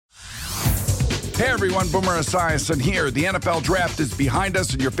Hey everyone, Boomer Esiason here. The NFL Draft is behind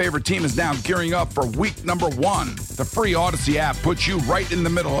us and your favorite team is now gearing up for week number 1. The free Odyssey app puts you right in the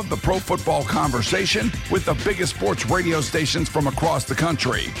middle of the pro football conversation with the biggest sports radio stations from across the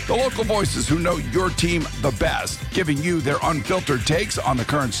country. The local voices who know your team the best, giving you their unfiltered takes on the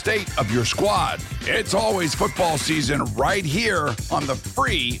current state of your squad. It's always football season right here on the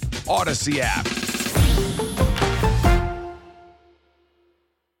free Odyssey app.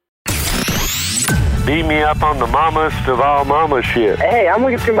 Beat me up on the mammast of all mothership. Hey, I'm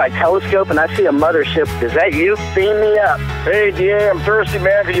looking through my telescope and I see a mothership. Is that you? Beam me up. Hey, DA, I'm thirsty,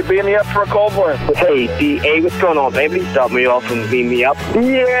 man. Can you beam me up for a cold one? Hey, DA, what's going on, baby? Stop me off and beam me up.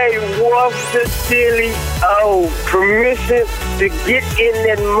 Yay, what's the silly? Oh, permission to get in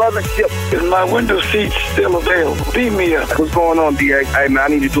that mothership. Is my window seat still available? Beam me up. What's going on, DA? Hey, man, I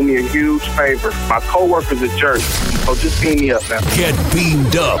need you to do me a huge favor. My coworker's a jerk, so just beam me up, man. Get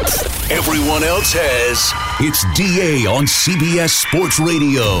beamed up. Everyone else has. It's DA on CBS Sports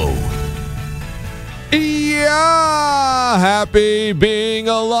Radio. Yeah! Happy being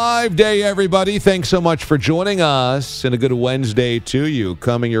alive day, everybody. Thanks so much for joining us, and a good Wednesday to you.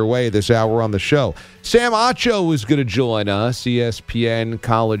 Coming your way this hour on the show. Sam Acho is going to join us, ESPN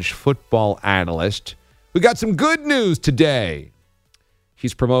college football analyst. We got some good news today.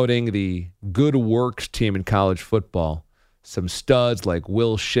 He's promoting the Good Works team in college football. Some studs like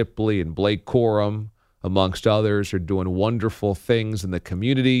Will Shipley and Blake Corum, amongst others, are doing wonderful things in the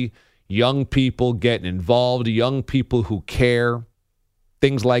community. Young people getting involved, young people who care.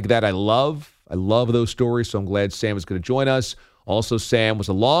 Things like that I love. I love those stories, so I'm glad Sam is going to join us. Also, Sam was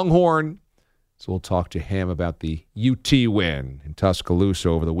a Longhorn, so we'll talk to him about the UT win in Tuscaloosa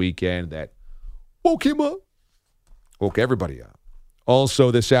over the weekend that woke him up, woke everybody up.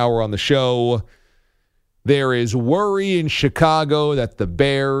 Also, this hour on the show, there is worry in Chicago that the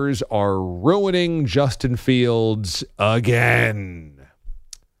Bears are ruining Justin Fields again.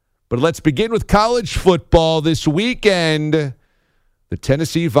 But let's begin with college football this weekend. The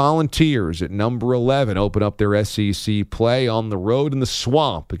Tennessee Volunteers at number 11 open up their SEC play on the road in the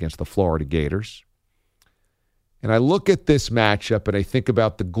swamp against the Florida Gators. And I look at this matchup and I think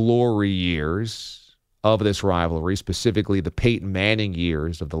about the glory years of this rivalry, specifically the Peyton Manning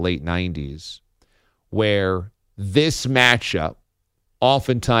years of the late 90s. Where this matchup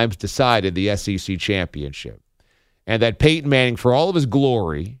oftentimes decided the SEC championship. And that Peyton Manning, for all of his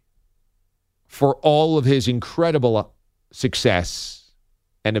glory, for all of his incredible success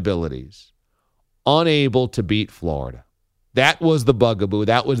and abilities, unable to beat Florida. That was the bugaboo.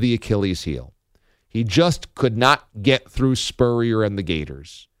 That was the Achilles heel. He just could not get through Spurrier and the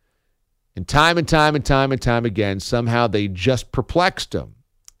Gators. And time again, somehow they just perplexed him.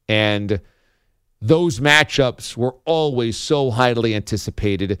 And those matchups were always so highly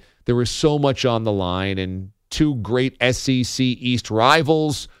anticipated. There was so much on the line, and two great SEC East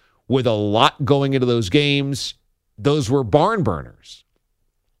rivals with a lot going into those games. Those were barn burners.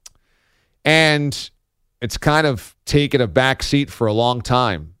 And it's kind of taken a back seat for a long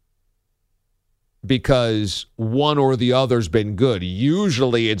time because one or the other's been good.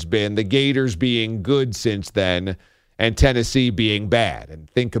 Usually it's been the Gators being good since then and Tennessee being bad. And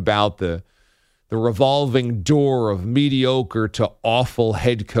think about the revolving door of mediocre to awful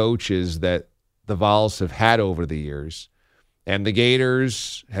head coaches that the Vols have had over the years. And the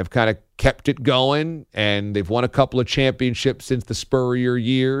Gators have kind of kept it going, and they've won a couple of championships since the Spurrier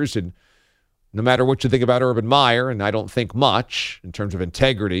years. And no matter what you think about Urban Meyer, and I don't think much in terms of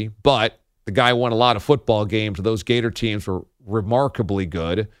integrity, but the guy won a lot of football games, and those Gator teams were remarkably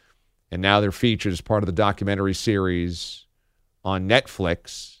good. And now they're featured as part of the documentary series on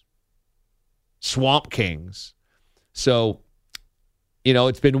Netflix, Swamp Kings. So,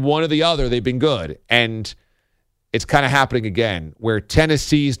 it's been one or the other. They've been good. And it's kind of happening again where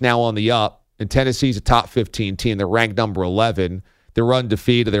Tennessee's now on the up, and Tennessee's a top 15 team. They're ranked number 11. They're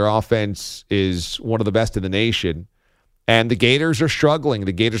undefeated. Their offense is one of the best in the nation. And the Gators are struggling.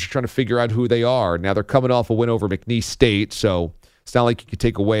 The Gators are trying to figure out who they are. Now they're coming off a win over McNeese State, so it's not like you could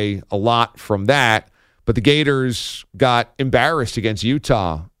take away a lot from that. But the Gators got embarrassed against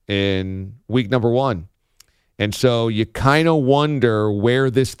Utah in week number 1. And so you kind of wonder where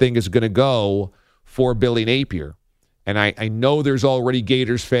this thing is going to go for Billy Napier. And I know there's already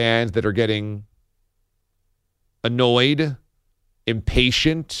Gators fans that are getting annoyed,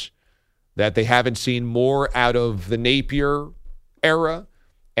 impatient, that they haven't seen more out of the Napier era.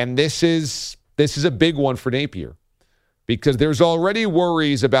 And this is a big one for Napier because there's already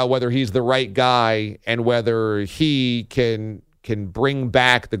worries about whether he's the right guy and whether he can bring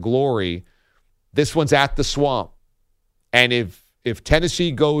back the glory. This one's at the Swamp. And if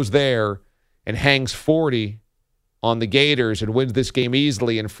Tennessee goes there, and hangs 40 on the Gators and wins this game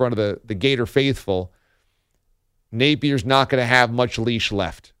easily in front of the Gator faithful, Napier's not going to have much leash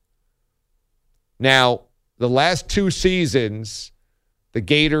left. Now, the last 2 seasons, the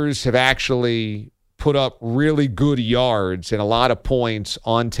Gators have actually put up really good yards and a lot of points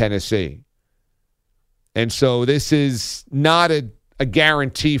on Tennessee. And so this is not a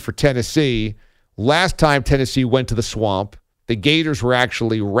guarantee for Tennessee. Last time Tennessee went to the Swamp, the Gators were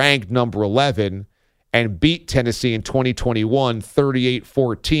actually ranked number 11 and beat Tennessee in 2021,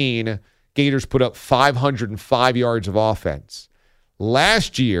 38-14. Gators put up 505 yards of offense.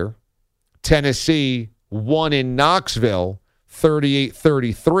 Last year, Tennessee won in Knoxville,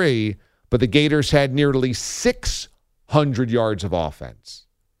 38-33, but the Gators had nearly 600 yards of offense.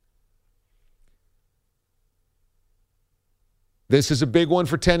 This is a big one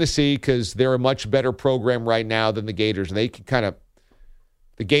for Tennessee because they're a much better program right now than the Gators. And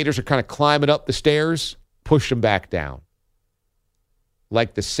the Gators are kind of climbing up the stairs, push them back down.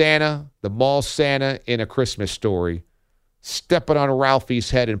 Like the mall Santa in A Christmas Story, stepping on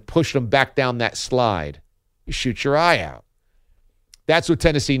Ralphie's head and pushing him back down that slide. You shoot your eye out. That's what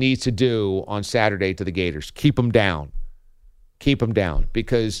Tennessee needs to do on Saturday to the Gators. Keep them down. Keep them down.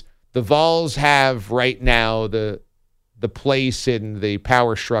 Because the Vols have right now the place in the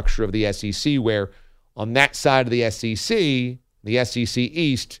power structure of the SEC where on that side of the SEC, the SEC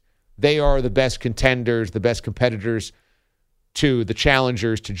East, they are the best contenders, the best competitors to the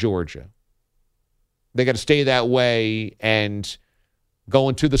challengers to Georgia. They got to stay that way, and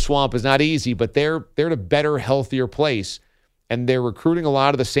going to the Swamp is not easy, but they're in a better, healthier place, and they're recruiting a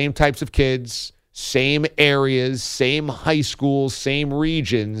lot of the same types of kids, same areas, same high schools, same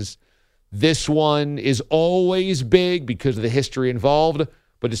regions. This one is always big because of the history involved,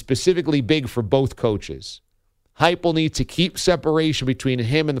 but it's specifically big for both coaches. Heupel needs to keep separation between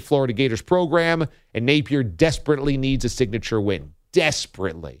him and the Florida Gators program, and Napier desperately needs a signature win.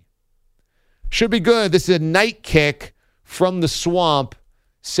 Desperately. Should be good. This is a night kick from the Swamp,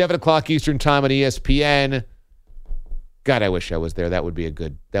 7 o'clock Eastern time on ESPN. God, I wish I was there. That would be a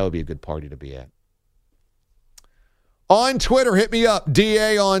good party to be at. On Twitter, hit me up,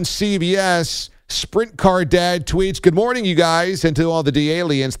 DA on CBS. Sprint Car Dad tweets, good morning, you guys, and to all the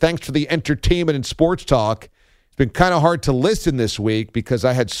D-aliens. Thanks for the entertainment and sports talk. It's been kind of hard to listen this week because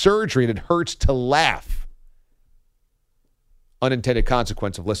I had surgery and it hurts to laugh. Unintended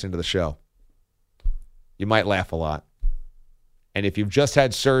consequence of listening to the show. You might laugh a lot. And if you've just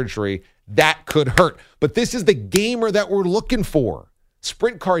had surgery, that could hurt. But this is the gamer that we're looking for.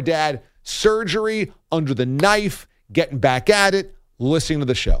 Sprint Car Dad, surgery, under the knife, getting back at it, listening to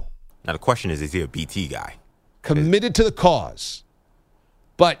the show. Now, the question is he a BT guy? Committed to the cause.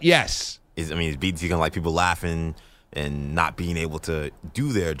 But yes. Is BT going to like people laughing and not being able to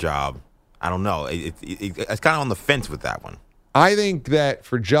do their job? I don't know. It's kind of on the fence with that one. I think that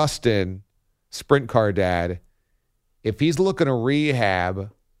for Justin, Sprint Car Dad, if he's looking to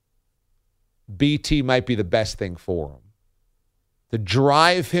rehab, BT might be the best thing for him. To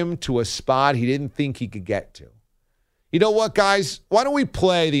drive him to a spot he didn't think he could get to. You know what, guys? Why don't we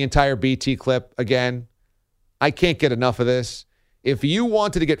play the entire BT clip again? I can't get enough of this. If you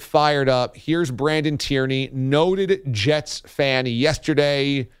wanted to get fired up, here's Brandon Tierney, noted Jets fan,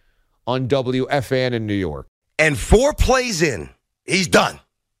 yesterday on WFAN in New York. And 4 plays in, he's done.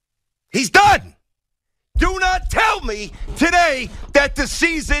 He's done. Do not tell me today that the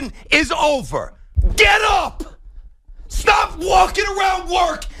season is over. Get up. Stop walking around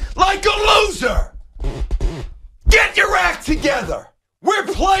work like a loser. Get your act together. We're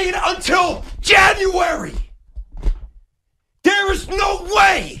playing until January. There is no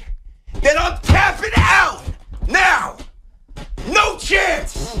way that I'm tapping out now. No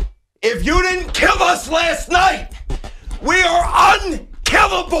chance. If you didn't kill us last night, we are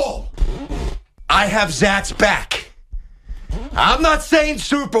unkillable. I have Zach's back. I'm not saying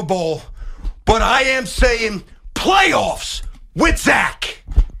Super Bowl, but I am saying playoffs with Zach.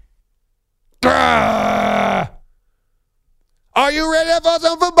 Are you ready for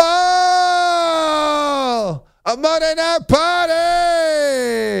some football? A Monday night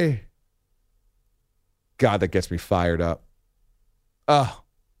party. God, that gets me fired up. Oh,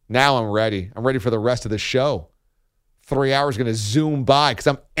 now I'm ready. I'm ready for the rest of the show. 3 hours going to zoom by because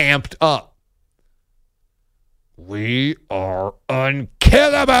I'm amped up. We are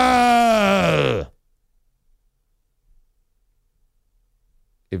unkillable.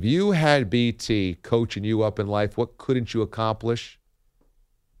 If you had BT coaching you up in life, what couldn't you accomplish?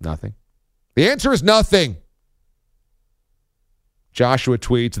 Nothing. The answer is nothing. Joshua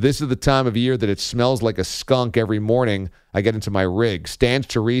tweets, "This is the time of year that it smells like a skunk every morning I get into my rig. Stands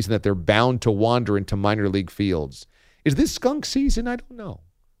to reason that they're bound to wander into minor league fields." Is this skunk season? I don't know.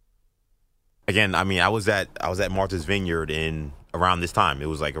 Again, I mean, I was at Martha's Vineyard in around this time. It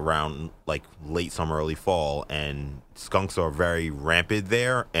was like around like late summer, early fall, and skunks are very rampant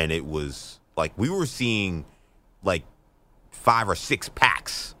there. And it was like we were seeing like 5 or 6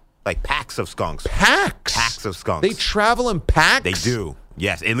 packs. Like packs of skunks. Packs of skunks. They travel in packs? They do.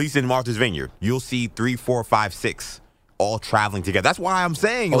 Yes, at least in Martha's Vineyard. You'll see 3, 4, 5, 6 all traveling together. That's why I'm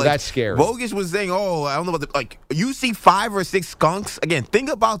saying. Oh, that's scary. Bogus was saying, I don't know about like, you see 5 or 6 skunks. Again, think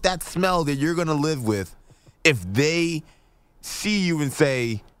about that smell that you're going to live with if they see you and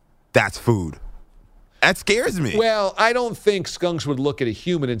say, that's food. That scares me. Well, I don't think skunks would look at a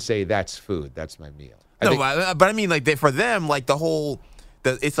human and say, that's food. That's my meal. But I mean, like, for them, like, the whole...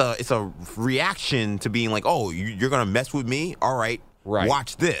 It's a reaction to being like, oh, you're going to mess with me? All right.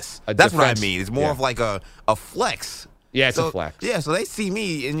 Watch this. That's what I mean. It's more of like a flex. Yeah, it's a flex. Yeah, so they see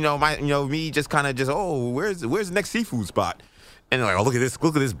me and me just kind of where's the next seafood spot? And they're like, oh, look at this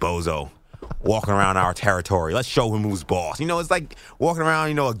bozo walking around our territory. Let's show him who's boss. It's like walking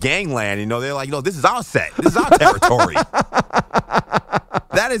around, a gangland. They're like, this is our set. This is our territory.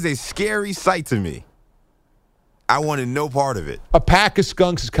 That is a scary sight to me. I wanted no part of it. A pack of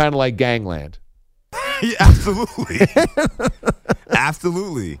skunks is kind of like gangland. Yeah, absolutely.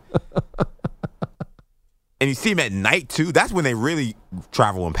 Absolutely. And you see them at night, too. That's when they really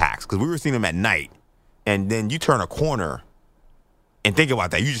travel in packs, because we were seeing them at night. And then you turn a corner and think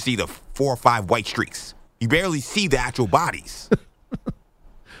about that. You just see the 4 or 5 white streaks. You barely see the actual bodies.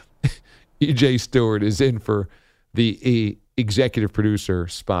 EJ Stewart is in for the executive producer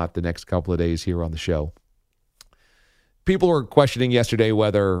spot the next couple of days here on the show. People were questioning yesterday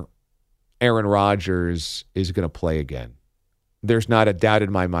whether Aaron Rodgers is going to play again. There's not a doubt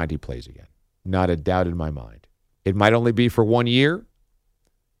in my mind he plays again. Not a doubt in my mind. It might only be for 1 year.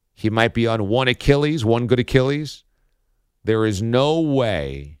 He might be on one good Achilles. There is no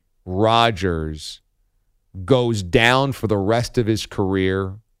way Rodgers goes down for the rest of his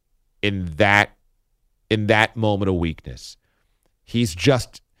career in that moment of weakness.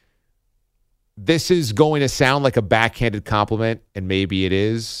 This is going to sound like a backhanded compliment, and maybe it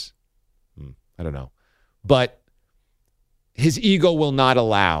is. I don't know. But his ego will not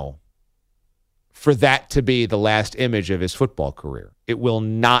allow for that to be the last image of his football career. It will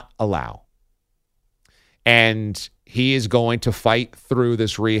not allow. And he is going to fight through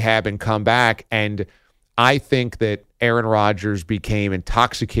this rehab and come back. And I think that Aaron Rodgers became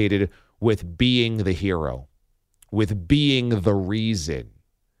intoxicated with being the hero, with being the reason.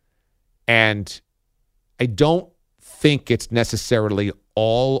 And I don't think it's necessarily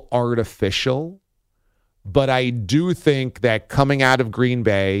all artificial, but I do think that coming out of Green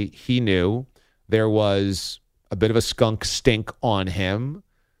Bay, he knew there was a bit of a skunk stink on him.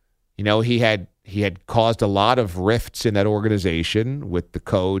 He had caused a lot of rifts in that organization with the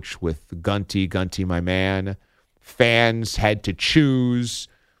coach, with Gunty, my man. Fans had to choose.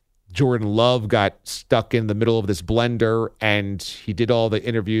 Jordan Love got stuck in the middle of this blender, and he did all the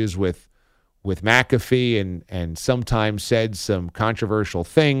interviews with McAfee and sometimes said some controversial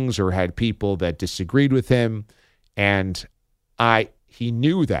things or had people that disagreed with him. And he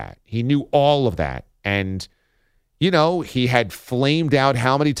knew that. He knew all of that. And, he had flamed out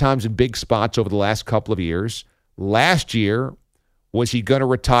how many times in big spots over the last couple of years. Last year, was he going to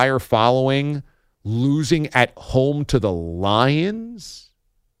retire following losing at home to the Lions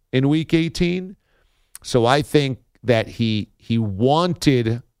in Week 18? So I think that he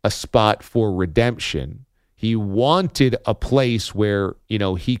wanted a spot for redemption. He wanted a place where,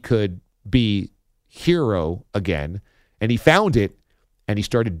 he could be hero again, and he found it, and he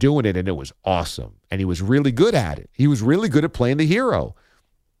started doing it, and it was awesome. And he was really good at it. He was really good at playing the hero.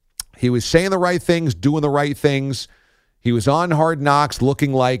 He was saying the right things, doing the right things. He was on Hard Knocks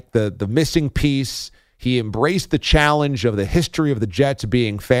looking like the missing piece. He embraced the challenge of the history of the Jets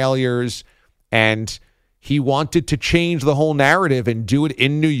being failures, and he wanted to change the whole narrative and do it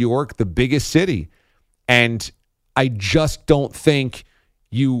in New York, the biggest city. And I just don't think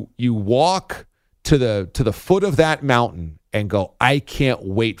you walk to the foot of that mountain and go, I can't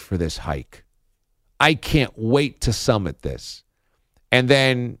wait for this hike. I can't wait to summit this. And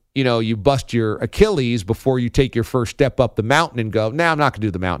then, you bust your Achilles before you take your first step up the mountain and go, I'm not going to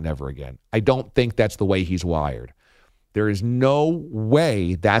do the mountain ever again. I don't think that's the way he's wired. There is no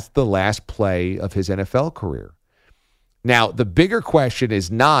way that's the last play of his NFL career. Now, the bigger question is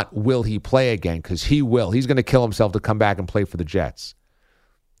not, will he play again? Because he will. He's going to kill himself to come back and play for the Jets.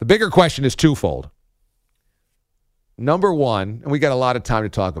 The bigger question is twofold. Number one, and we got a lot of time to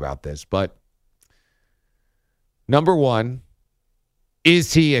talk about this, but number one,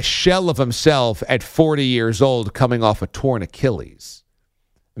 is he a shell of himself at 40 years old coming off a torn Achilles?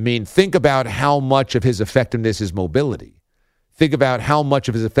 I mean, think about how much of his effectiveness is mobility. Think about how much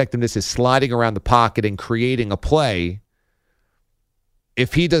of his effectiveness is sliding around the pocket and creating a play.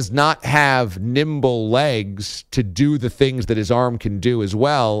 If he does not have nimble legs to do the things that his arm can do as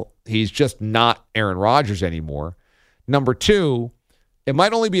well, he's just not Aaron Rodgers anymore. Number two, it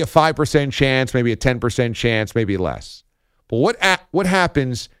might only be a 5% chance, maybe a 10% chance, maybe less. But what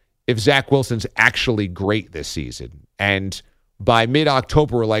happens if Zach Wilson's actually great this season? And by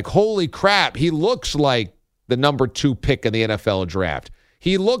mid-October, we're like, holy crap, he looks like the number 2 pick in the NFL draft.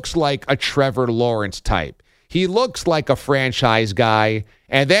 He looks like a Trevor Lawrence type. He looks like a franchise guy.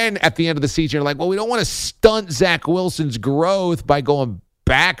 And then at the end of the season, you're like, well, we don't want to stunt Zach Wilson's growth by going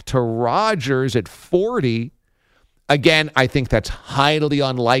back to Rodgers at 40. Again, I think that's highly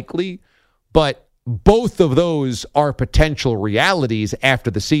unlikely, but both of those are potential realities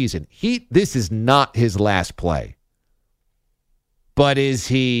after the season. This is not his last play. But is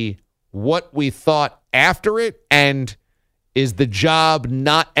he what we thought after it? And is the job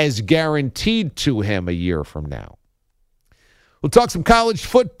not as guaranteed to him a year from now? We'll talk some college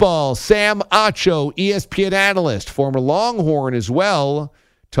football. Sam Acho, ESPN analyst, former Longhorn as well,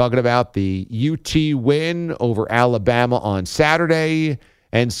 talking about the UT win over Alabama on Saturday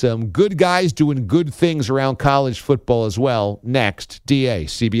and some good guys doing good things around college football as well. Next, DA,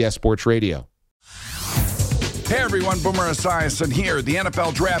 CBS Sports Radio. Hey everyone, Boomer Esiason here. The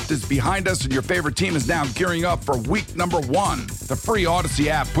NFL Draft is behind us and your favorite team is now gearing up for week number 1. The free Odyssey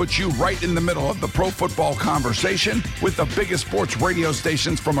app puts you right in the middle of the pro football conversation with the biggest sports radio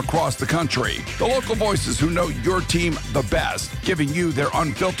stations from across the country. The local voices who know your team the best, giving you their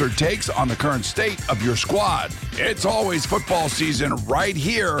unfiltered takes on the current state of your squad. It's always football season right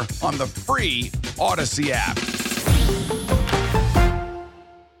here on the free Odyssey app.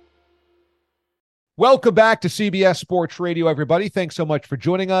 Welcome back to CBS Sports Radio, everybody. Thanks so much for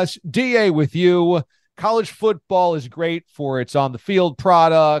joining us. DA with you. College football is great for its on-the-field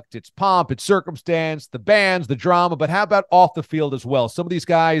product, its pomp, its circumstance, the bands, the drama, but how about off the field as well? Some of these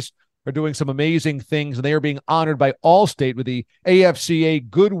guys are doing some amazing things, and they are being honored by Allstate with the AFCA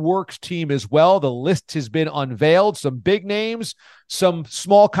Good Works team as well. The list has been unveiled. Some big names, some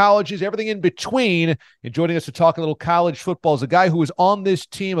small colleges, everything in between. And joining us to talk a little college football is a guy who was on this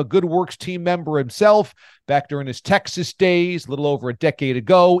team, a Good Works team member himself, back during his Texas days, a little over a decade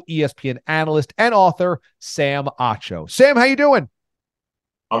ago, ESPN analyst and author, Sam Acho. Sam, how you doing?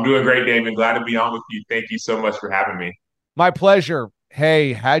 I'm doing great, Damon. Glad to be on with you. Thank you so much for having me. My pleasure.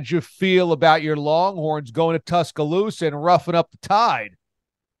 Hey, how'd you feel about your Longhorns going to Tuscaloosa and roughing up the Tide?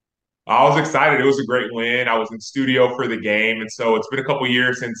 I was excited. It was a great win. I was in studio for the game. And so it's been a couple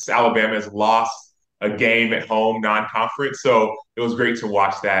years since Alabama has lost a game at home, non-conference. So it was great to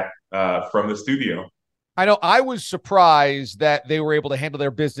watch that from the studio. I know I was surprised that they were able to handle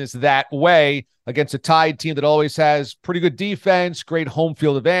their business that way against a Tide team that always has pretty good defense, great home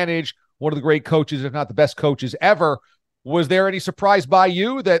field advantage, one of the great coaches, if not the best coaches ever. Was there any surprise by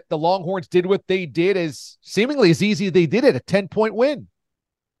you that the Longhorns did what they did as seemingly as easy as they did it, a 10-point win?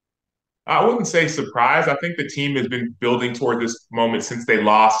 I wouldn't say surprise. I think the team has been building toward this moment since they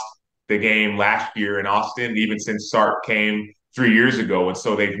lost the game last year in Austin, even since Sark came 3 years ago. And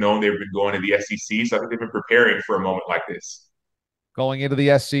so they've known they've been going to the SEC. So I think they've been preparing for a moment like this. Going into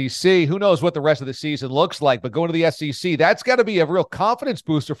the SEC, who knows what the rest of the season looks like, but going to the SEC, that's got to be a real confidence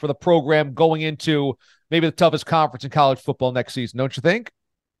booster for the program going into maybe the toughest conference in college football next season, don't you think?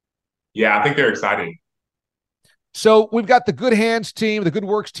 Yeah, I think they're excited. So we've got the Good Hands team, the Good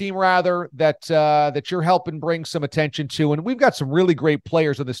Works team, rather, that you're helping bring some attention to, and we've got some really great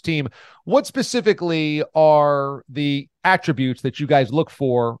players on this team. What specifically are the attributes that you guys look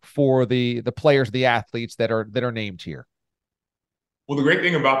for the players, the athletes that are named here? Well, the great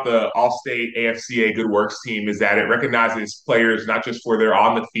thing about the All-State AFCA Good Works team is that it recognizes players not just for their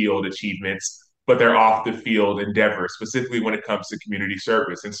on-the-field achievements, but their off-the-field endeavors, specifically when it comes to community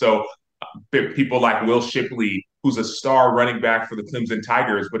service. And so people like Will Shipley, who's a star running back for the Clemson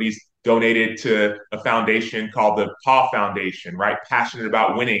Tigers, but he's donated to a foundation called the Paw Foundation, right? Passionate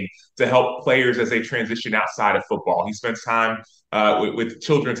about winning to help players as they transition outside of football. He spends time with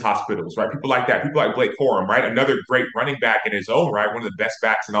children's hospitals, right? People like that. People like Blake Corum, right? Another great running back in his own right, one of the best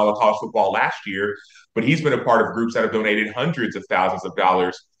backs in all of college football last year. But he's been a part of groups that have donated hundreds of thousands of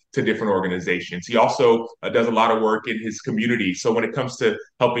dollars to different organizations. He also does a lot of work in his community. So when it comes to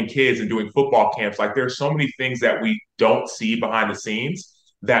helping kids and doing football camps, like there's so many things that we don't see behind the scenes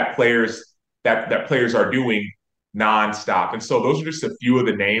that players are doing nonstop. And so those are just a few of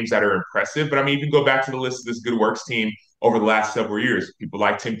the names that are impressive. But I mean, you can go back to the list of this Good Works team over the last several years. People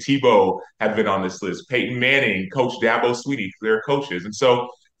like Tim Tebow have been on this list. Peyton Manning, Coach Dabo Swinney, they're coaches. And so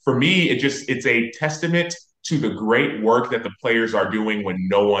for me, it's a testament to the great work that the players are doing when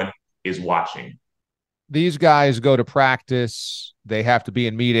no one is watching. These guys go to practice. They have to be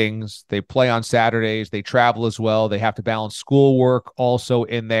in meetings. They play on Saturdays. They travel as well. They have to balance schoolwork also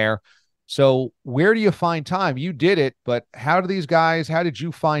in there. So where do you find time? You did it, but how did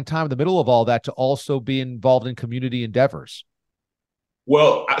you find time in the middle of all that to also be involved in community endeavors?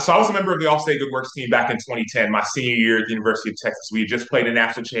 Well, so I was a member of the All-State Good Works team back in 2010, my senior year at the University of Texas. We had just played a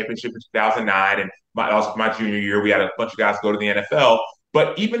national championship in 2009, and that was my junior year. We had a bunch of guys go to the NFL.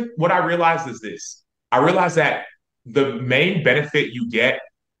 But even what I realized is this. I realized that the main benefit you get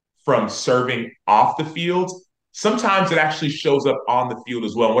from serving off the field, sometimes it actually shows up on the field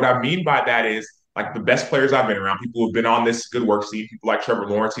as well. And what I mean by that is, like, the best players I've been around, people who've been on this Good Works team, people like Trevor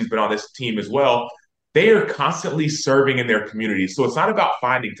Lawrence, he's been on this team as well. They are constantly serving in their communities. So it's not about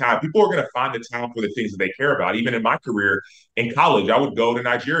finding time. People are going to find the time for the things that they care about. Even in my career in college, I would go to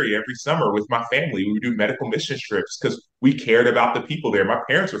Nigeria every summer with my family. We would do medical mission trips because we cared about the people there. My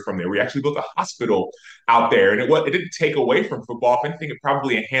parents were from there. We actually built a hospital out there. And it didn't take away from football. If anything, it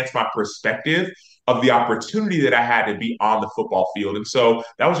probably enhanced my perspective of the opportunity that I had to be on the football field. And so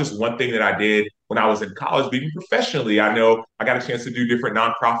that was just one thing that I did when I was in college, but even professionally, I know I got a chance to do different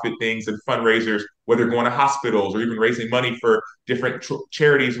nonprofit things and fundraisers, whether going to hospitals or even raising money for different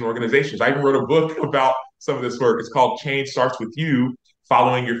charities and organizations. I even wrote a book about some of this work. It's called Change Starts With You,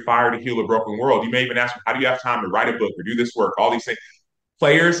 Following Your Fire to Heal a Broken World. You may even ask, how do you have time to write a book or do this work? All these things.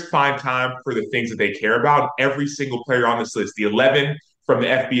 Players find time for the things that they care about. Every single player on this list, the 11 from the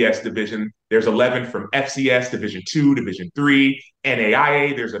FBS division, there's 11 from FCS, Division 2, Division 3,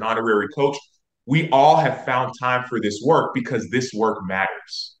 NAIA, there's an honorary coach. We all have found time for this work because this work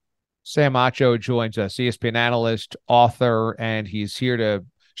matters. Sam Acho joins us, ESPN analyst, author, and he's here to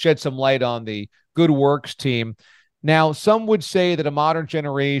shed some light on the Good Works team. Now, some would say that a modern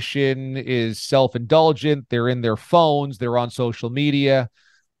generation is self-indulgent. They're in their phones. They're on social media.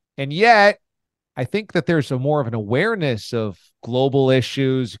 And yet, I think that there's more of an awareness of global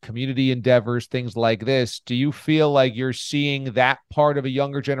issues, community endeavors, things like this. Do you feel like you're seeing that part of a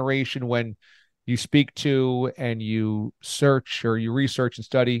younger generation when you speak to and you search or you research and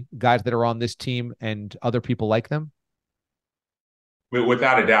study guys that are on this team and other people like them?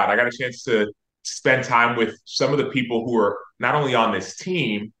 Without a doubt. I got a chance to spend time with some of the people who are not only on this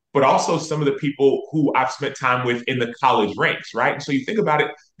team, but also some of the people who I've spent time with in the college ranks, right? And so you think about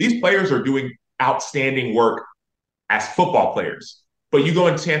it, these players are doing outstanding work as football players. But you go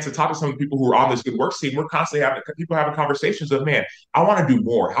and chance to talk to some of the people who are on this Good Works team. We're constantly having conversations of, man, I want to do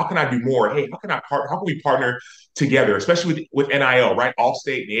more. How can I do more? Hey, how can we partner together, especially with NIL, right?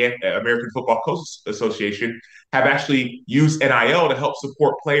 Allstate and the American Football Coaches Association have actually used NIL to help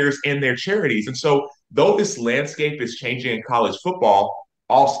support players in their charities. And so though this landscape is changing in college football,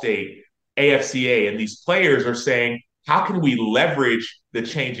 Allstate, AFCA, and these players are saying, how can we leverage the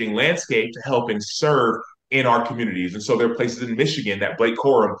changing landscape to help and serve in our communities? And so there are places in Michigan that Blake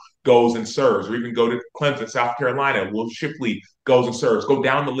Corum goes and serves, or even go to Clemson, South Carolina, Will Shipley goes and serves, go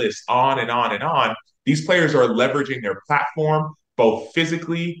down the list, on and on and on. These players are leveraging their platform, both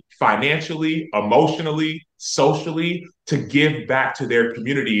physically, financially, emotionally, socially, to give back to their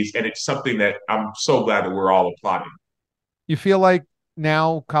communities. And it's something that I'm so glad that we're all applauding. You feel like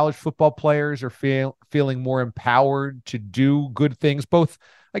now college football players are feeling more empowered to do good things, both,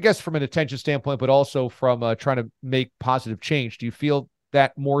 I guess, from an attention standpoint, but also from trying to make positive change. Do you feel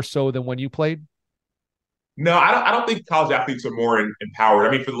that more so than when you played? No, I don't think college athletes are more empowered.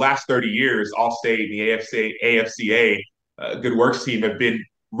 I mean, for the last 30 years, Allstate and the AFCA Good Works team have been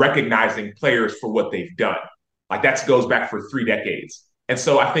recognizing players for what they've done. Like, that goes back for 3 decades. And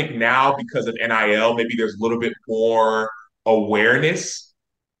so I think now, because of NIL, maybe there's a little bit more awareness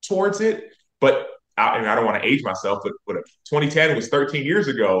towards it. But I don't want to age myself, but 2010 was 13 years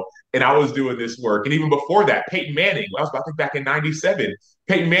ago, and I was doing this work. And even before that, Peyton Manning, I think back in 97,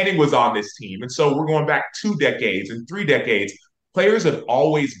 Peyton Manning was on this team. And so we're going back 2 decades and 3 decades. Players have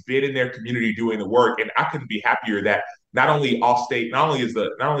always been in their community doing the work, and I couldn't be happier that not only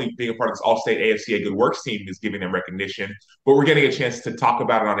being a part of this Allstate AFCA Good Works team is giving them recognition, but we're getting a chance to talk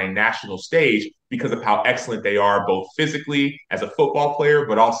about it on a national stage because of how excellent they are, both physically as a football player,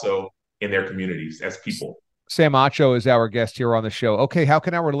 but also in their communities as people. Sam Acho is our guest here on the show. Okay, how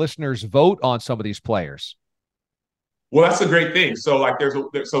can our listeners vote on some of these players? Well, that's a great thing. So,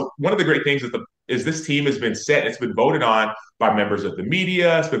 one of the great things is this team has been set. It's been voted on by members of the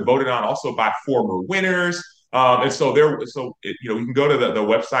media. It's been voted on also by former winners. And so you can go to the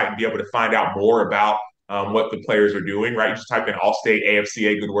website and be able to find out more about what the players are doing, right? You just type in All-State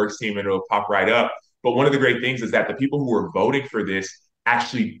AFCA Good Works Team and it'll pop right up. But one of the great things is that the people who are voting for this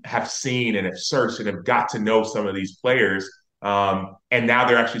actually have seen and have searched and have got to know some of these players. And now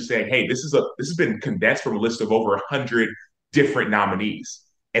they're actually saying, hey, this has been condensed from a list of over 100 different nominees.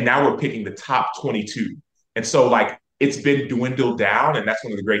 And now we're picking the top 22. And so like it's been dwindled down. And that's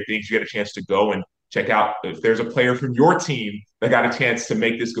one of the great things. You get a chance to go and check out if there's a player from your team that got a chance to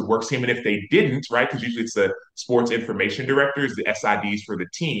make this Good Works team. And if they didn't, right, because usually it's the sports information directors, the SIDs for the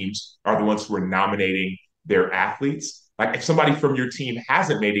teams are the ones who are nominating their athletes. Like if somebody from your team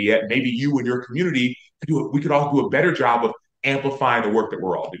hasn't made it yet, maybe you and your community we could all do a better job of amplifying the work that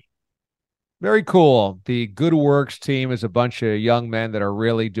we're all doing. Very cool. The Good Works team is a bunch of young men that are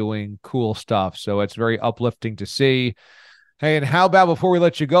really doing cool stuff. So it's very uplifting to see. Hey, and how about before we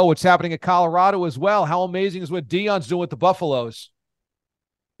let you go, what's happening at Colorado as well? How amazing is what Deion's doing with the Buffaloes?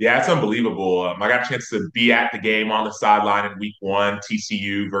 Yeah, it's unbelievable. I got a chance to be at the game on the sideline in week 1,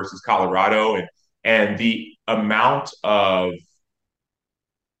 TCU versus Colorado, and the amount of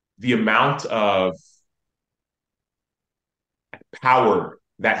power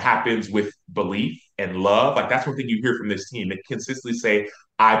that happens with belief and love. Like that's one thing you hear from this team. They consistently say,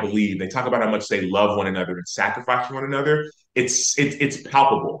 I believe. They talk about how much they love one another and sacrifice for one another. It's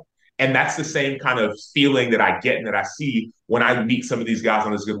palpable. And that's the same kind of feeling that I get and that I see when I meet some of these guys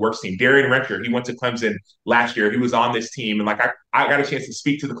on this Good Works team. Darian Rencher, he went to Clemson last year. He was on this team. And like I got a chance to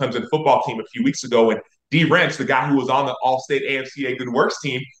speak to the Clemson football team a few weeks ago. And D. Wrench, the guy who was on the All-State AFCA Good Works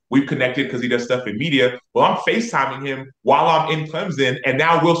team, we've connected because he does stuff in media. Well, I'm FaceTiming him while I'm in Clemson. And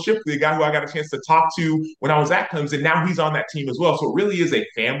now Will Shipley, the guy who I got a chance to talk to when I was at Clemson, now he's on that team as well. So it really is a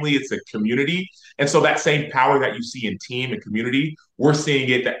family. It's a community. And so that same power that you see in team and community, we're seeing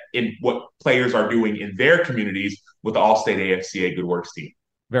it in what players are doing in their communities with the All-State AFCA Good Works team.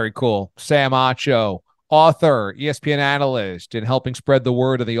 Very cool. Sam Acho, author, ESPN analyst, and helping spread the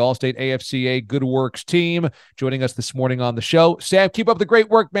word of the All-State AFCA Good Works team, joining us this morning on the show. Sam, keep up the great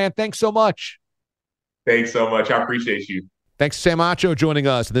work, man. Thanks so much. Thanks so much. I appreciate you. Thanks to Sam Acho joining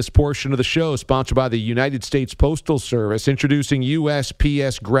us. This portion of the show sponsored by the United States Postal Service, introducing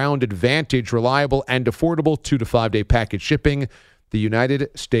USPS Ground Advantage, reliable and affordable 2 to 5 day package shipping. The United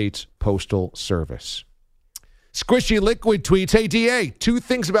States Postal Service. Squishy Liquid tweets, hey, DA, 2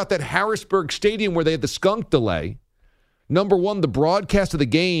 things about that Harrisburg Stadium where they had the skunk delay. Number 1, the broadcast of the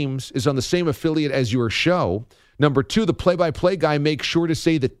games is on the same affiliate as your show. Number 2, the play-by-play guy makes sure to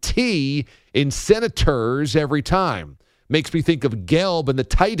say the T in Senators every time. Makes me think of Gelb and the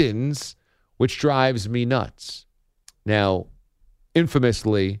Titans, which drives me nuts. Now,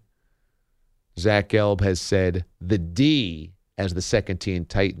 infamously, Zach Gelb has said the D as the second T in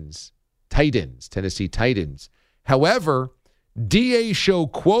Titans, Tennessee Titans. However, DA Show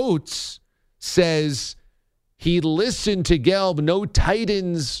Quotes says he listened to Gelb. No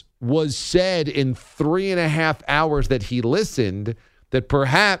Titans was said in 3.5 hours that he listened, that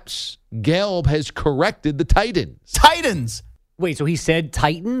perhaps Gelb has corrected the Titans. Titans! Wait, so he said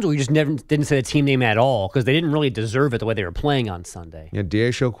Titans, or he just never didn't say the team name at all? Because they didn't really deserve it the way they were playing on Sunday. Yeah,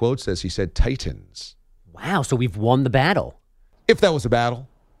 DA Show Quotes says he said Titans. Wow, so we've won the battle. If that was a battle.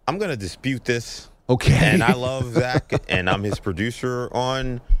 I'm going to dispute this. Okay. And I love Zach, and I'm his producer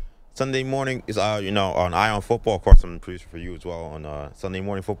on Sunday morning. On Eye on Football. Of course, I'm the producer for you as well on Sunday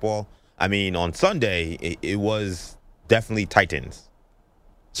Morning Football. I mean, on Sunday, it was definitely Titans.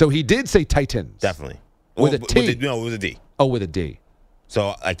 So he did say Titans. Definitely. With a T? No, it was a D. Oh, with a D.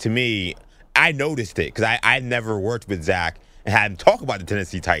 So, to me, I noticed it because I never worked with Zach and had him talk about the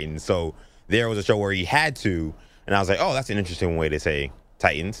Tennessee Titans. So there was a show where he had to, and I was like, oh, that's an interesting way to say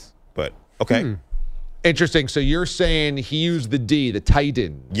Titans. But, okay. Interesting. So you're saying he used the D, the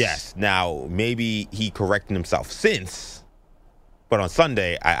Titans. Yes. Now, maybe he corrected himself since, but on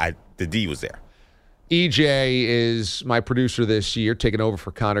Sunday, the D was there. EJ is my producer this year, taking over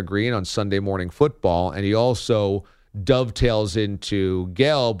for Connor Green on Sunday Morning Football, and he also dovetails into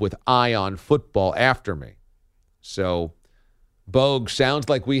Gelb with Eye on Football after me. So, Bogue, sounds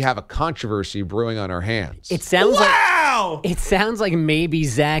like we have a controversy brewing on our hands. It sounds like maybe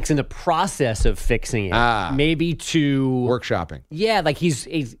Zach's in the process of fixing it. Maybe to workshopping. Yeah, like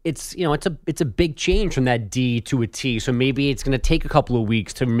it's a big change from that D to a T. So maybe it's going to take a couple of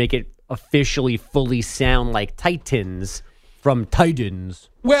weeks to make it officially fully sound like Titans from Titans.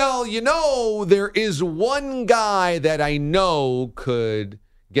 Well, there is one guy that I know could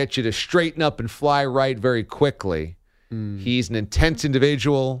get you to straighten up and fly right very quickly. He's an intense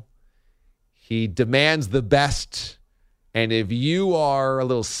individual. He demands the best. And if you are a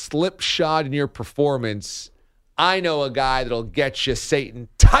little slipshod in your performance, I know a guy that'll get you Satan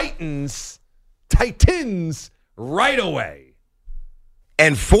Titans right away.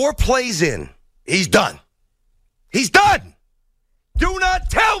 And 4 plays in, he's done. He's done. Do not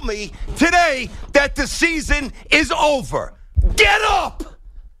tell me today that the season is over. Get up.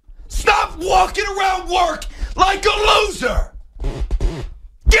 Stop walking around work like a loser.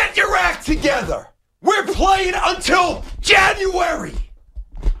 Get your act together. We're playing until January.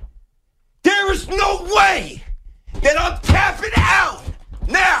 There is no way that I'm tapping out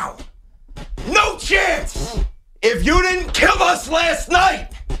now. No chance. If you didn't kill us last night,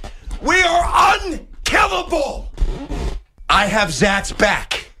 we are unkillable. I have Zach's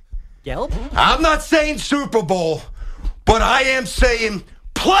back. Yelp? I'm not saying Super Bowl, but I am saying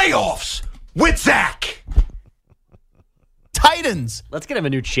playoffs with Zach. Titans. Let's get him a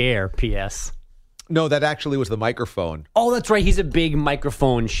new chair, P.S. No, that actually was the microphone. Oh, that's right. He's a big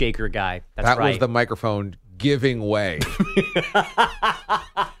microphone shaker guy. That's that right. was the microphone giving way.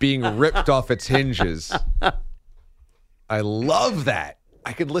 Being ripped off its hinges. I love that.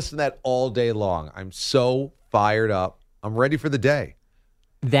 I could listen to that all day long. I'm so fired up. I'm ready for the day.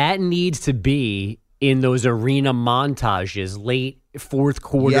 That needs to be in those arena montages, late fourth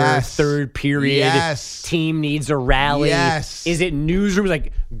quarter, Yes. third period. Yes. Team needs a rally. Yes. Is it newsrooms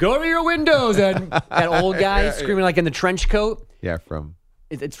like, go to your windows? And that old guy screaming like in the trench coat. Yeah, from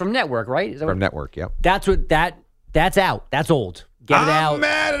It's from Network, right? Is that from what- Network, yep. That's what that's out. That's old. Get it out. I'm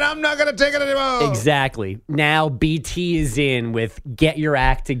mad and I'm not going to take it anymore. Exactly. Now BT is in with get your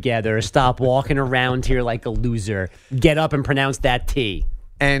act together. Stop walking around here like a loser. Get up and pronounce that T.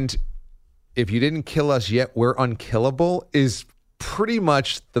 And if you didn't kill us yet, we're unkillable is pretty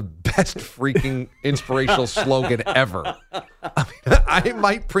much the best freaking inspirational slogan ever. I mean, I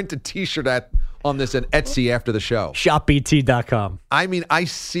might print a T-shirt on this at Etsy after the show. ShopBT.com. I mean, I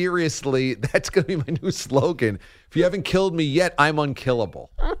seriously, that's going to be my new slogan. If you haven't killed me yet, I'm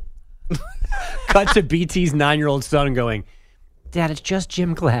unkillable. Cut to BT's 9-year-old son going, Dad, it's just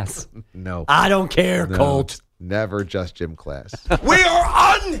gym class. No. I don't care, No, Colt. it's never just gym class. We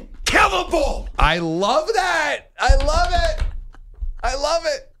are unkillable. I love that. I love it. I love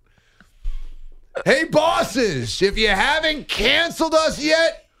it. Hey, bosses, if you haven't canceled us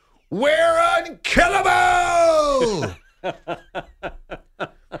yet, we're unkillable.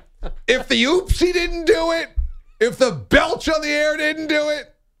 If the oopsie didn't do it, if the belch on the air didn't do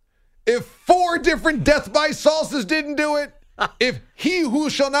it, if 4 different Death by Salsas didn't do it, if He Who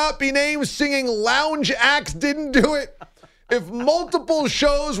Shall Not Be Named singing lounge acts didn't do it, if multiple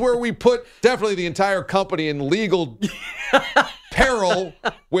shows where we put definitely the entire company in legal peril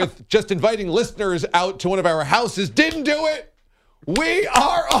with just inviting listeners out to one of our houses didn't do it, we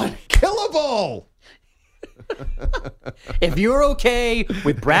are unkillable. If you're okay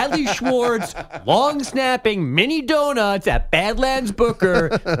with Bradley Schwartz long snapping mini donuts at Badlands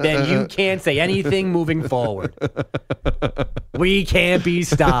Booker, then you can't say anything moving forward. We can't be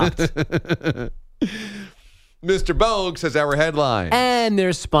stopped. Mr. Bogues has our headline. And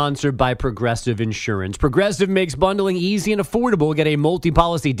they're sponsored by Progressive Insurance. Progressive makes bundling easy and affordable. Get a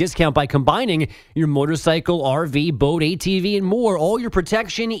multi-policy discount by combining your motorcycle, RV, boat, ATV, and more. All your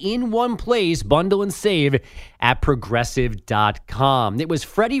protection in one place. Bundle and save at Progressive.com. It was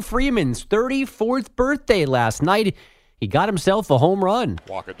Freddie Freeman's 34th birthday last night. He got himself a home run.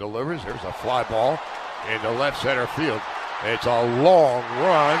 Walker delivers. There's a fly ball into left center field. It's a long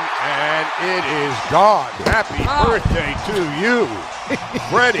run, and it is gone. Happy birthday to you.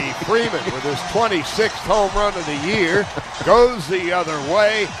 Freddie Freeman with his 26th home run of the year goes the other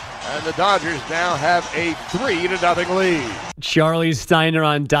way, and the Dodgers now have a 3-0 lead. Charlie Steiner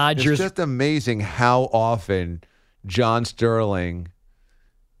on Dodgers. It's just amazing how often John Sterling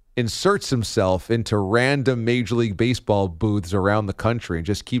inserts himself into random Major League Baseball booths around the country and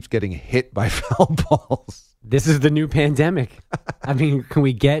just keeps getting hit by foul balls. This is the new pandemic. I mean, can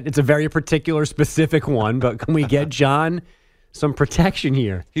we get, it's a very particular, specific one, but can we get John some protection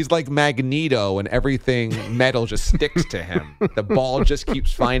here? He's like Magneto and everything metal just sticks to him. The ball just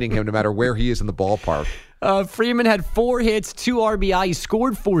keeps finding him no matter where he is in the ballpark. Freeman had 4 hits, 2 RBI. He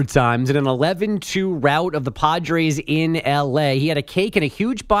scored 4 times in an 11-2 rout of the Padres in L.A. He had a cake and a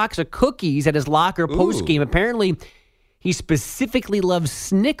huge box of cookies at his locker postgame. Apparently, he specifically loves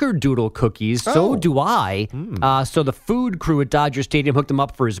Snickerdoodle cookies. So do I. So the food crew at Dodger Stadium hooked him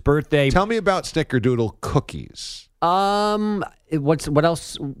up for his birthday. Tell me about Snickerdoodle cookies. What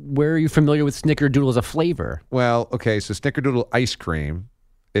else? Where are you familiar with Snickerdoodle as a flavor? Well, okay, so Snickerdoodle ice cream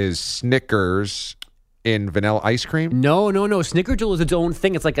is Snickers in vanilla ice cream? No. Snickerdoodle is its own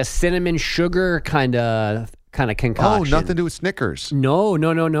thing. It's like a cinnamon sugar kind of concoction. Oh, nothing to do with Snickers. No.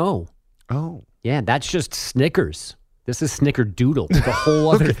 Oh. Yeah, that's just Snickers. This is Snickerdoodle. It's a whole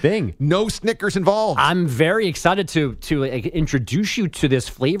other thing. No Snickers involved. I'm very excited to introduce you to this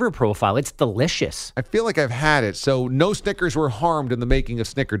flavor profile. It's delicious. I feel like I've had it. So no Snickers were harmed in the making of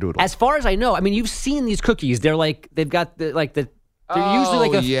Snickerdoodle. As far as I know, I mean, you've seen these cookies. They're like they've got they're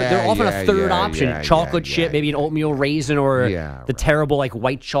usually they're often a third option, chocolate chip, maybe an oatmeal raisin or the terrible like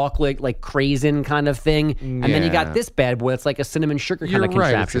white chocolate like craisin kind of thing. And then you got this bad boy. It's like a cinnamon sugar kind of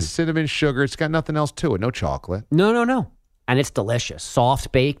contraption. Right. It's a cinnamon sugar. It's got nothing else to it. No chocolate. No. And it's delicious.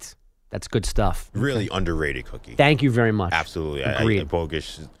 Soft baked. That's good stuff. Really underrated cookie. Thank you very much. Absolutely. Agreed.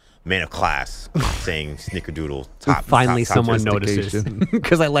 Bogus man of class saying Snickerdoodle top. Finally, top someone notices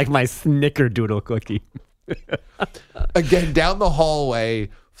because I like my Snickerdoodle cookie. Again, down the hallway,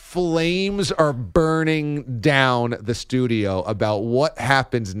 flames are burning down the studio about what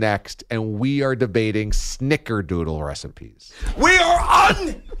happens next, and we are debating Snickerdoodle recipes. We are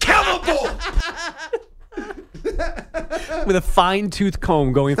unkillable! With a fine-tooth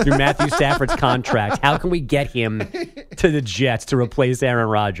comb going through Matthew Stafford's contract, how can we get him to the Jets to replace Aaron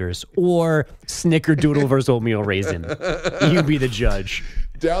Rodgers? Or Snickerdoodle versus oatmeal raisin? You be the judge.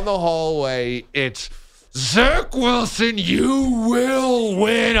 Down the hallway, it's Zach Wilson, you will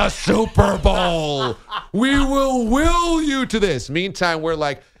win a Super Bowl. We will you to this. Meantime, we're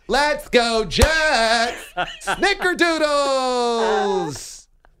like, let's go Jets! Snickerdoodles!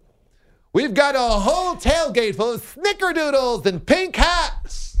 We've got a whole tailgate full of Snickerdoodles and pink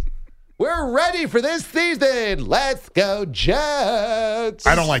hats. We're ready for this season. Let's go Jets!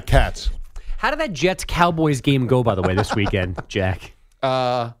 I don't like cats. How did that Jets-Cowboys game go, by the way, this weekend, Jack?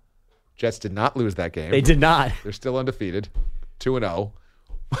 Jets did not lose that game. They did not. They're still undefeated, 2-0.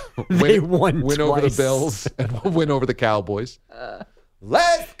 They won win twice. Over the Bills and win over the Cowboys.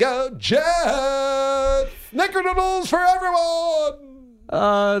 Let's go Jets! Snickerdoodles for everyone!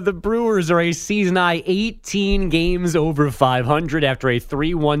 The Brewers are a season-high 18 games over 500 after a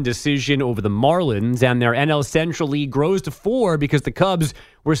 3-1 decision over the Marlins, and their NL Central lead grows to 4 because the Cubs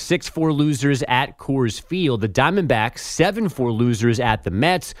were 6-4 losers at Coors Field. The Diamondbacks 7-4 losers at the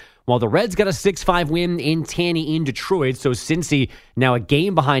Mets, while the Reds got a 6-5 win in Taney in Detroit. So Cincy now a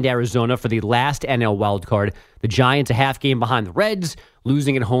game behind Arizona for the last NL wildcard. The Giants a half game behind the Reds,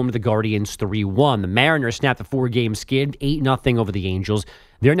 losing at home to the Guardians 3-1. The Mariners snapped a 4-game skid, 8-0 over the Angels.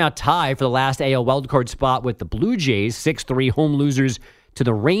 They're now tied for the last AL wildcard spot with the Blue Jays, 6-3 home losers to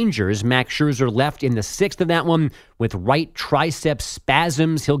the Rangers. Max Scherzer left in the 6th of that one with right tricep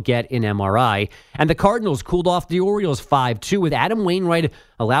spasms. He'll get an MRI. And the Cardinals cooled off the Orioles 5-2 with Adam Wainwright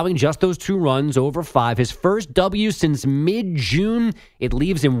allowing just those 2 runs over 5. His first W since mid-June. It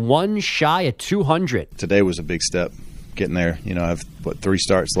leaves him one shy at 200. Today was a big step getting there. You know, I have, 3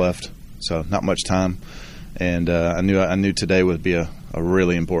 starts left, so not much time. And I knew today would be a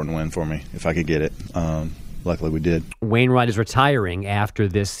really important win for me if I could get it. Luckily, we did. Wainwright is retiring after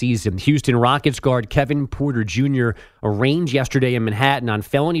this season. Houston Rockets guard Kevin Porter Jr. arraigned yesterday in Manhattan on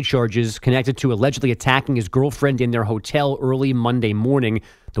felony charges connected to allegedly attacking his girlfriend in their hotel early Monday morning.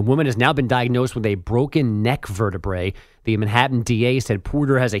 The woman has now been diagnosed with a broken neck vertebrae. The Manhattan DA said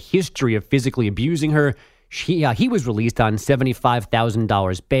Porter has a history of physically abusing her. He was released on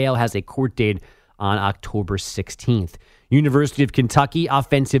 $75,000 bail, has a court date on October 16th. University of Kentucky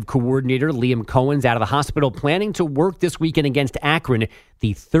offensive coordinator Liam Cohen's out of the hospital, planning to work this weekend against Akron.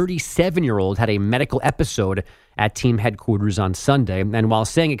 The 37-year-old had a medical episode at team headquarters on Sunday. And while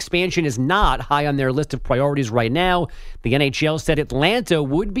saying expansion is not high on their list of priorities right now, the NHL said Atlanta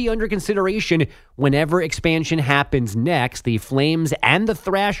would be under consideration whenever expansion happens next. The Flames and the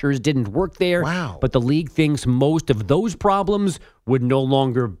Thrashers didn't work there, but the league thinks most of those problems would no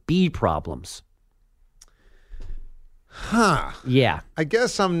longer be problems. Huh. Yeah. I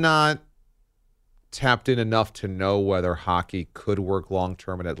guess I'm not tapped in enough to know whether hockey could work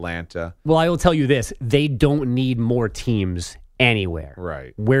long-term in Atlanta. Well, I will tell you this. They don't need more teams anywhere.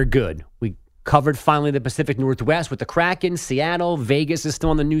 Right. We're good. We covered finally the Pacific Northwest with the Kraken, Seattle. Vegas is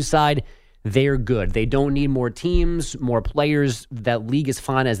still on the news side. They're good. They don't need more teams, more players. That league is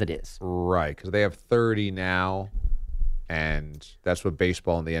fine as it is. Right, because they have 30 now, and that's what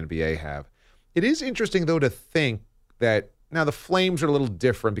baseball and the NBA have. It is interesting, though, to think that now the Flames are a little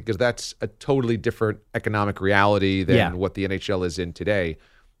different because that's a totally different economic reality than what the NHL is in today.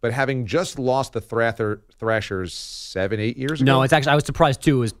 But having just lost the Thrashers 7-8 years ago. No, it's actually, I was surprised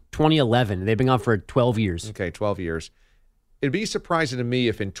too. It was 2011. They've been gone for 12 years. Okay, 12 years. It'd be surprising to me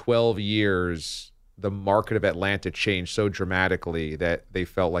if in 12 years the market of Atlanta changed so dramatically that they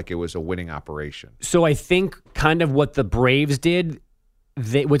felt like it was a winning operation. So I think kind of what the Braves did,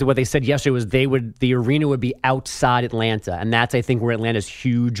 what they said yesterday was the arena would be outside Atlanta, and that's I think where Atlanta's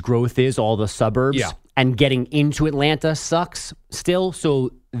huge growth is, all the suburbs. Yeah. And getting into Atlanta sucks still.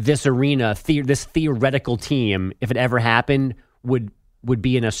 So this arena, this theoretical team, if it ever happened, would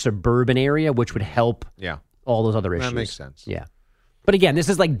be in a suburban area, which would help all those other issues. That makes sense. Yeah. But again, this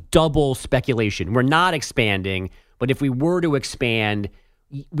is like double speculation. We're not expanding, but if we were to expand,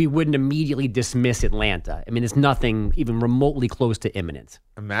 we wouldn't immediately dismiss Atlanta. I mean, it's nothing even remotely close to imminent.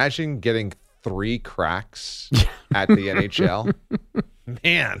 Imagine getting 3 cracks at the NHL.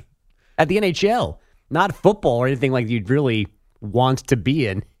 Man. At the NHL. Not football or anything like you'd really want to be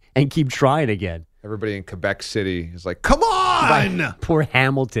in and keep trying again. Everybody in Quebec City is like, come on! Right. Poor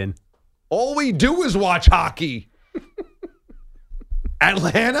Hamilton. All we do is watch hockey.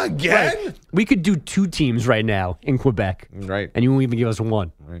 Atlanta again? Right. We could do 2 teams right now in Quebec. Right. And you won't even give us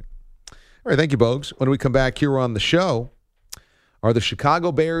 1. Right. All right, thank you, Bogues. When we come back here on the show, are the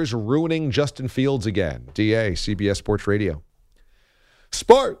Chicago Bears ruining Justin Fields again? DA, CBS Sports Radio.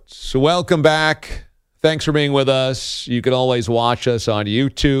 Sports. Welcome back. Thanks for being with us. You can always watch us on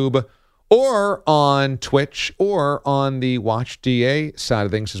YouTube or on Twitch or on the Watch DA side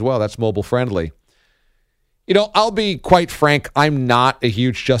of things as well. That's mobile friendly. You know, I'll be quite frank. I'm not a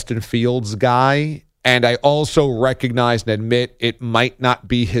huge Justin Fields guy, and I also recognize and admit it might not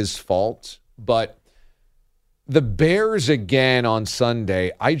be his fault, but the Bears again on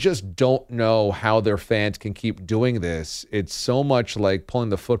Sunday, I just don't know how their fans can keep doing this. It's so much like pulling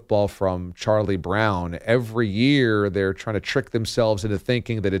the football from Charlie Brown. Every year they're trying to trick themselves into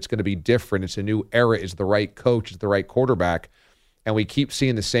thinking that it's going to be different. It's a new era. It's the right coach. It's the right quarterback. And we keep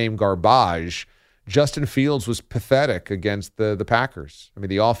seeing the same garbage. Justin Fields was pathetic against the Packers. I mean,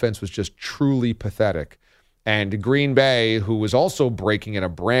 the offense was just truly pathetic. And Green Bay, who was also breaking in a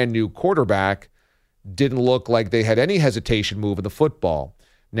brand new quarterback, didn't look like they had any hesitation moving the football.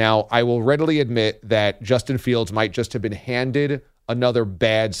 Now, I will readily admit that Justin Fields might just have been handed another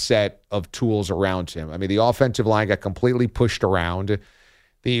bad set of tools around him. I mean, the offensive line got completely pushed around.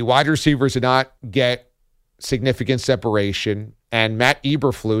 The wide receivers did not get significant separation, and Matt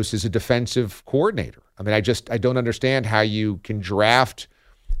Eberflus is a defensive coordinator. I mean, I don't understand how you can draft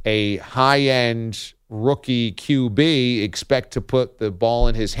a high-end rookie QB, expect to put the ball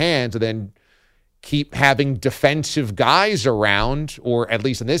in his hands, and then keep having defensive guys around, or at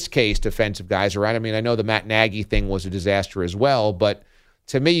least in this case, defensive guys around. I mean, I know the Matt Nagy thing was a disaster as well, but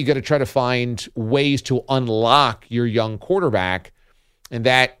to me, you got to try to find ways to unlock your young quarterback, and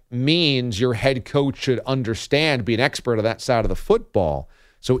that means your head coach should understand, be an expert on that side of the football.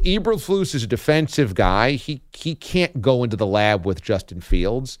 So Eberflus is a defensive guy. He can't go into the lab with Justin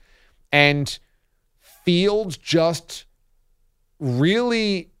Fields, and Fields just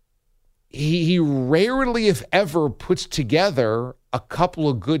really... He rarely, if ever, puts together a couple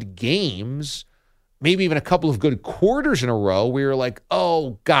of good games, maybe even a couple of good quarters in a row where you're like,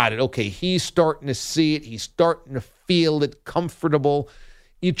 oh, got it. Okay, he's starting to see it. He's starting to feel it, comfortable.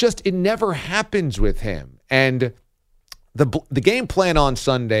 It never happens with him. And the game plan on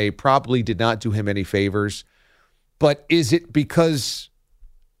Sunday probably did not do him any favors. But is it because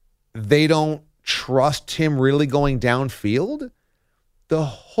they don't trust him really going downfield? The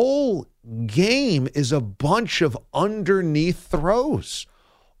whole game is a bunch of underneath throws.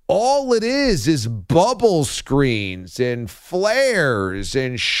 All it is bubble screens and flares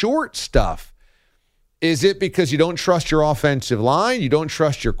and short stuff. Is it because you don't trust your offensive line, you don't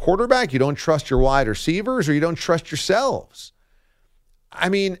trust your quarterback, you don't trust your wide receivers, or you don't trust yourselves? I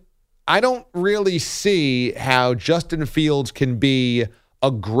mean, I don't really see how Justin Fields can be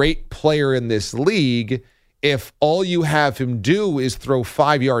a great player in this league if all you have him do is throw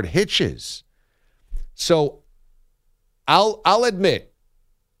 5-yard hitches. So I'll admit,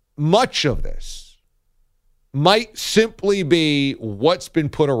 much of this might simply be what's been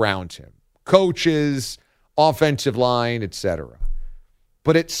put around him. Coaches, offensive line, etc.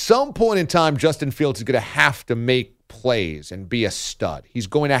 But at some point in time, Justin Fields is going to have to make plays and be a stud. He's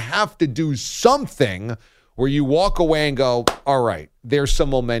going to have to do something where you walk away and go, all right, there's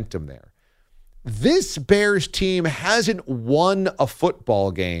some momentum there. This Bears team hasn't won a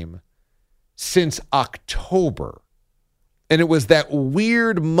football game since October. And it was that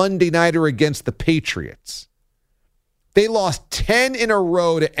weird Monday nighter against the Patriots. They lost 10 in a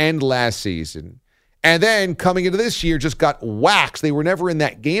row to end last season. And then coming into this year, just got waxed. They were never in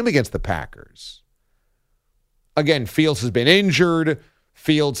that game against the Packers. Again, Fields has been injured.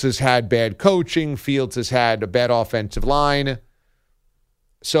 Fields has had bad coaching. Fields has had a bad offensive line.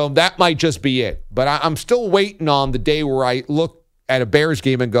 So that might just be it. But I'm still waiting on the day where I look at a Bears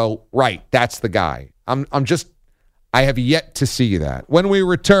game and go, right, that's the guy. I have yet to see that. When we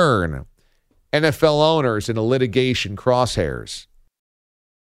return, NFL owners in a litigation crosshairs.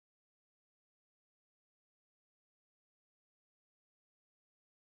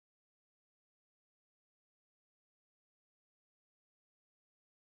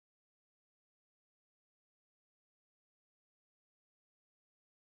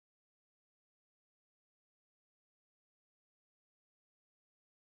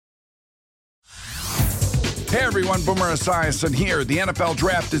 Hey everyone, Boomer Esiason here. The NFL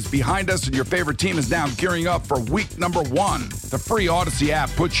Draft is behind us and your favorite team is now gearing up for week number 1. The free Odyssey app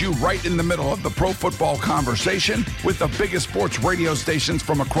puts you right in the middle of the pro football conversation with the biggest sports radio stations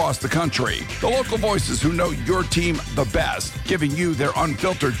from across the country. The local voices who know your team the best, giving you their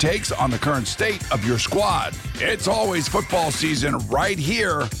unfiltered takes on the current state of your squad. It's always football season right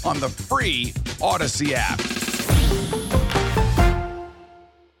here on the free Odyssey app.